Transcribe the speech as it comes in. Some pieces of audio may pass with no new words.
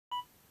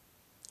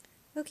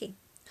Okay,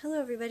 hello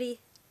everybody.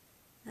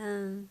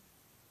 Hello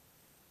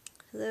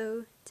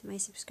to my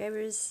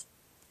subscribers,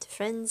 to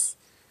friends.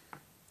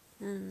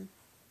 Um,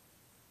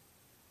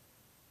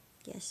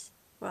 yes,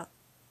 well,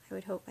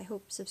 I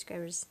hope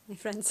subscribers, my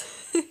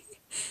friends.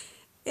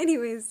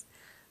 Anyways,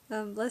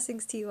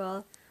 blessings to you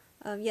all.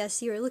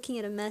 Yes, you are looking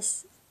at a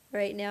mess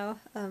right now,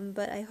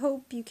 but I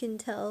hope you can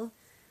tell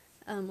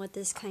what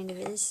this kind of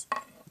is.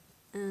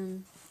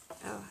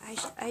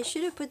 I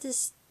should have put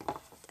this.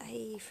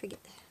 I forget.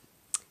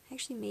 I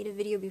actually made a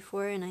video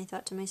before, and I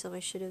thought to myself I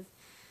should have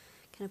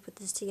kind of put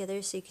this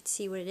together so you could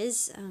see what it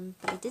is,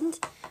 but I didn't.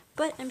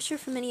 But I'm sure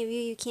for many of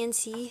you, you can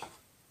see,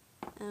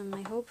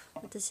 I hope,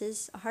 what this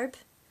is, a harp.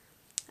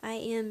 I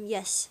am,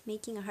 yes,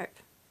 making a harp.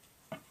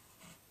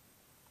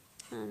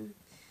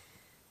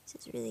 This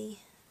is really,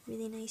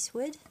 really nice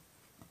wood.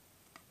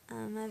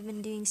 I've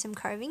been doing some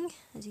carving,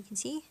 as you can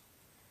see.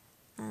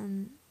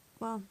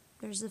 Well,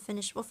 there's the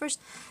finish. Well,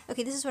 first,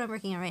 okay, this is what I'm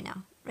working on right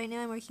now. Right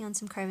now I'm working on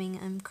some carving.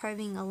 I'm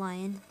carving a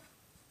lion.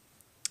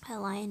 A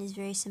lion is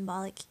very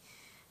symbolic.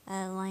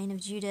 Lion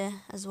of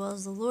Judah, as well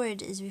as the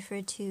Lord, is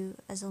referred to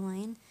as a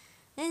lion.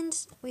 And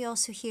we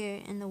also hear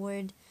in the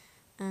word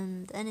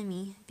the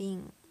enemy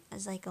being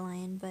as like a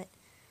lion, but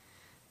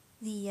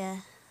the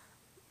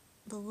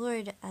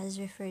Lord as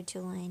referred to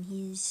a lion.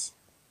 He is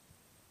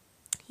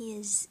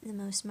the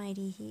most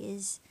mighty. He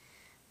is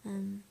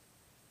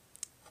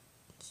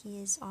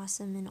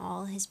awesome in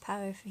all his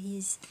power, for he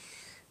is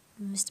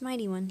the most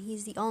mighty one.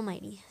 He's the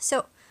Almighty.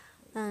 So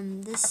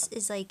this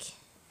is like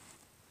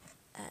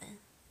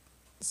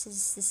this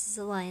is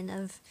a lion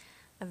of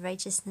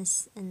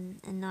righteousness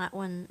and not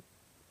one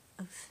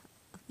of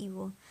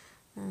evil.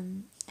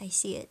 I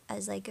see it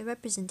as like a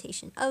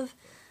representation of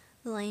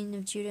the Lion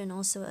of Judah and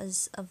also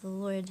as of the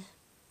Lord.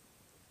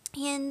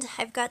 And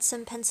I've got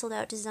some penciled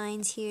out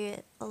designs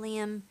here: a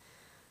lamb,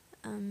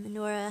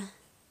 menorah,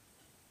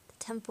 the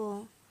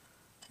temple,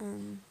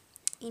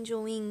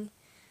 angel wing,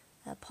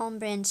 palm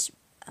branch,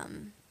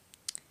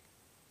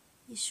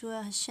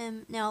 Yeshua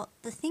Hashem. Now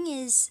the thing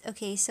is,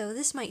 okay, so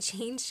this might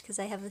change because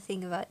I have a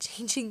thing about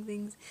changing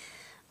things,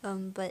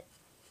 but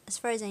as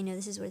far as I know,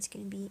 this is what it's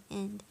going to be.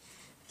 And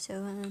so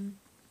yeah,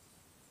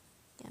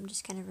 I'm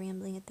just kind of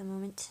rambling at the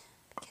moment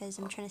because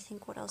I'm trying to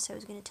think what else I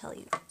was going to tell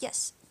you.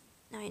 Yes,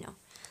 now I know.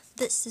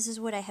 This is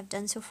what I have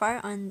done so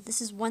far. This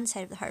is one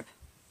side of the harp.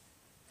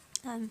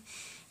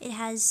 It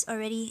has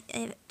already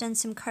done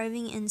some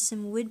carving and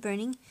some wood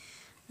burning,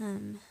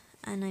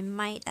 and I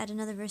might add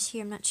another verse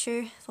here. I'm not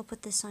sure if I'll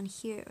put this on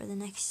here or the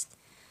next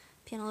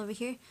panel over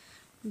here,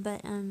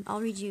 but I'll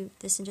read you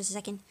this in just a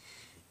second.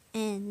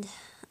 And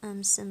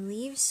some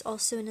leaves,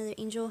 also another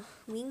angel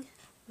wing,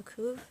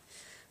 makuv,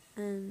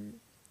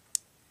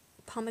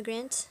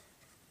 pomegranate,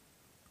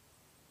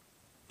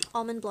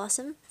 almond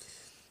blossom,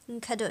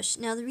 and kadosh.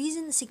 Now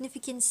the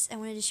significance I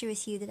wanted to share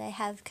with you that I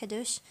have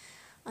kadosh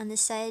on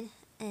this side,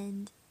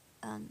 and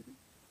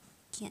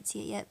can't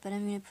see it yet, but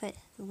I'm going to put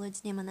the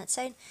Lord's name on that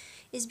side,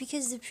 is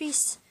because the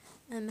priest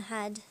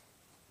had,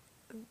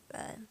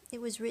 it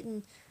was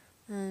written,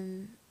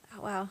 oh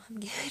wow,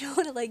 I don't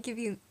want to like give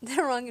you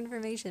the wrong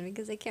information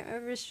because I can't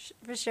remember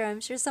for sure.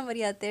 I'm sure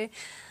somebody out there,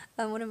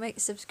 one of my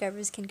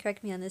subscribers can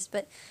correct me on this,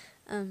 but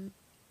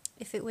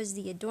if it was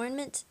the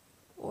adornment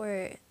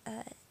or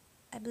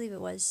I believe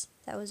it was,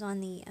 that was on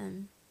the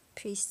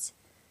priests,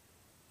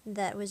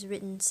 that was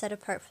written, set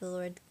apart for the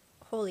Lord,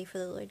 holy for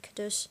the Lord,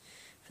 kadosh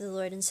for the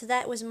Lord. And so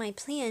that was my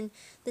plan.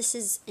 This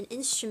is an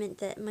instrument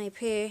that my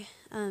prayer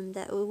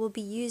that will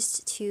be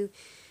used to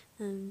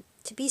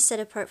be set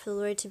apart for the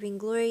Lord, to bring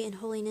glory and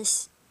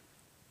holiness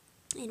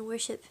and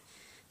worship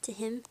to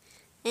Him.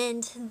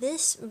 And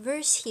this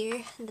verse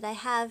here that I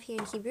have here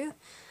in Hebrew,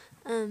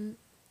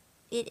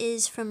 it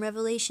is from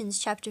Revelations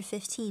chapter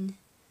 15,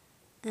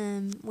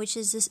 which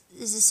is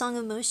the Song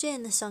of Moshe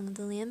and the Song of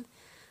the Lamb.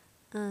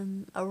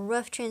 A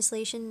rough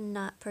translation,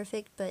 not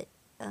perfect, but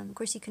of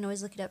course you can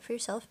always look it up for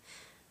yourself.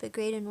 But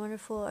great and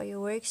wonderful are your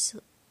works,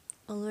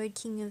 O Lord,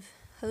 King of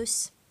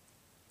hosts.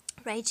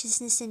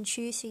 Righteousness and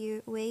truth are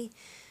your way,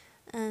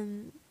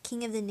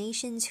 King of the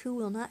nations. Who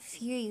will not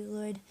fear you,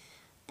 Lord?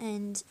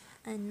 And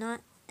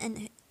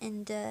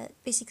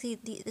basically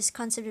this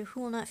concept of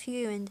who will not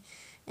fear you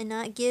and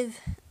not give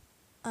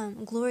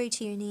glory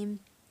to your name,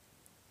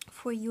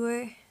 for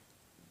your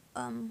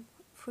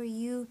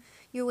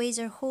ways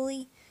are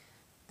holy.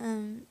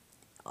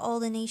 All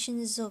the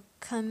nations will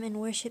come and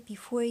worship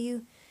before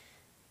you.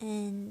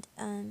 And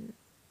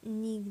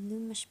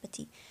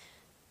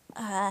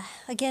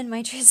again,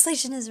 my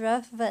translation is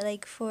rough, but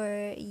like,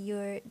 for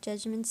your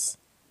judgments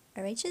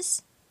are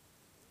righteous.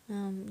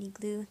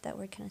 Niglu, that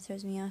word kind of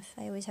throws me off.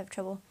 I always have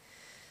trouble.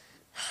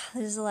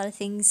 There's a lot of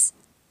things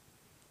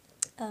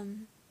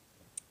to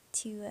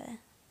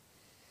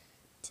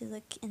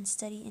look and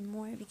study and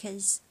more,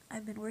 because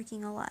I've been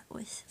working a lot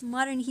with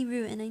modern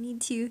Hebrew and I need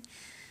to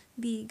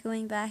be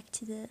going back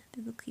to the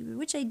biblical Hebrew,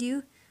 which I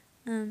do.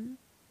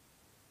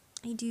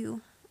 I do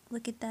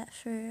look at that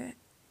for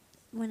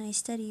when I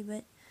study,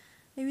 but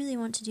I really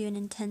want to do an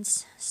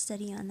intense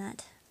study on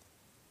that.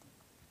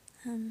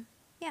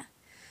 Yeah.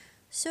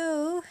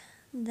 So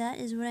that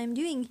is what I'm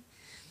doing,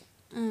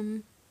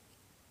 and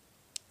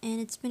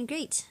it's been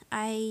great.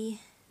 I'm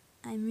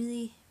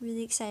really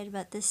excited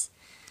about this.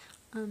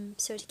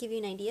 So to give you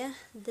an idea,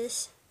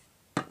 this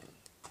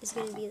is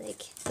going to be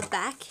like the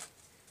back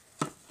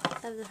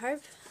of the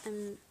harp.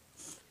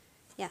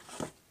 Yeah,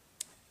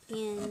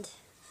 and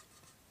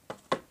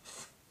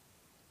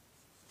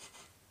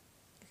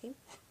okay.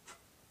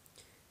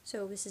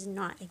 So this is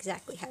not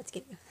exactly how it's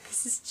going to go.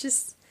 This is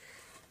just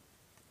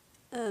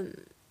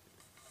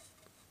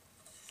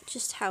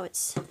how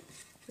it's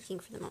looking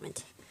for the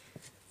moment.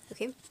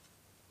 Okay.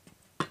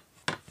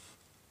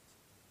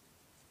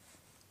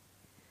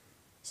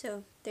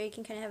 So there you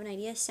can kind of have an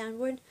idea,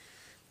 soundboard.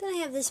 Then I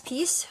have this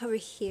piece over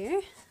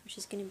here, which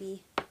is going to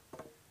be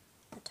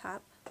the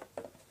top,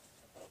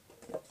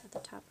 at the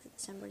top of the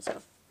soundboard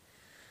itself.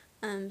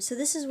 So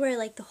this is where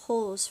like the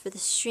holes for the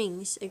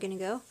strings are going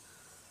to go,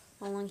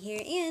 along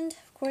here, and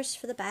of course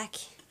for the back.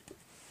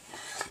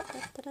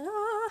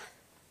 I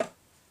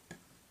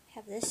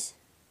have this.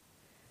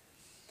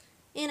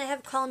 And I have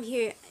a column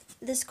here.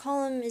 This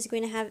column is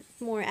going to have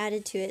more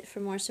added to it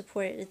for more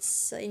support.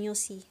 And you'll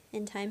see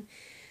in time.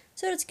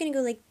 So it's going to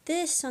go like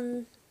this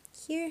on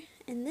here,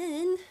 and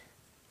then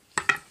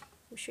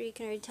I'm sure you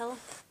can already tell.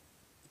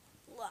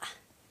 Well,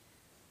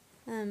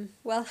 I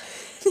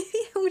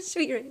won't show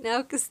you right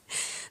now because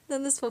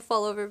then this will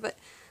fall over. But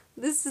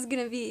this is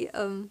going to be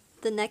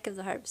the neck of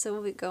the harp, so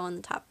we'll go on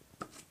the top.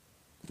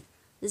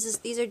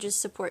 These are just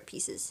support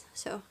pieces.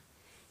 So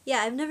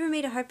yeah, I've never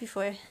made a harp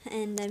before,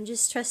 and I'm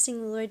just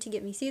trusting the Lord to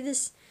get me through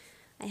this.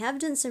 I have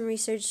done some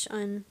research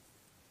on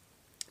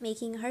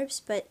making harps,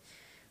 but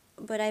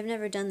I've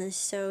never done this,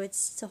 so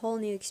it's a whole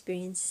new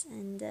experience,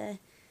 and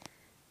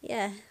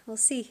yeah, we'll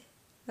see.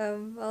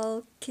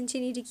 I'll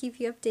continue to keep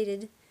you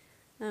updated.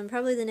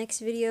 Probably the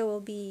next video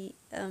will be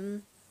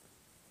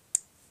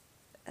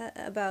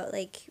about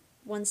like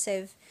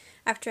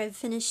after I've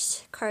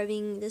finished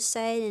carving this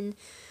side and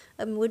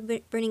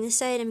wood burning this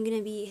side, I'm going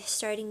to be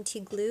starting to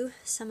glue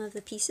some of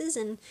the pieces,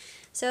 and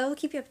so I'll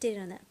keep you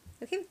updated on that.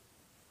 Okay?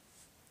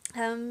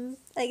 I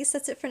guess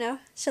that's it for now.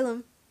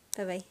 Shalom.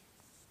 Bye-bye.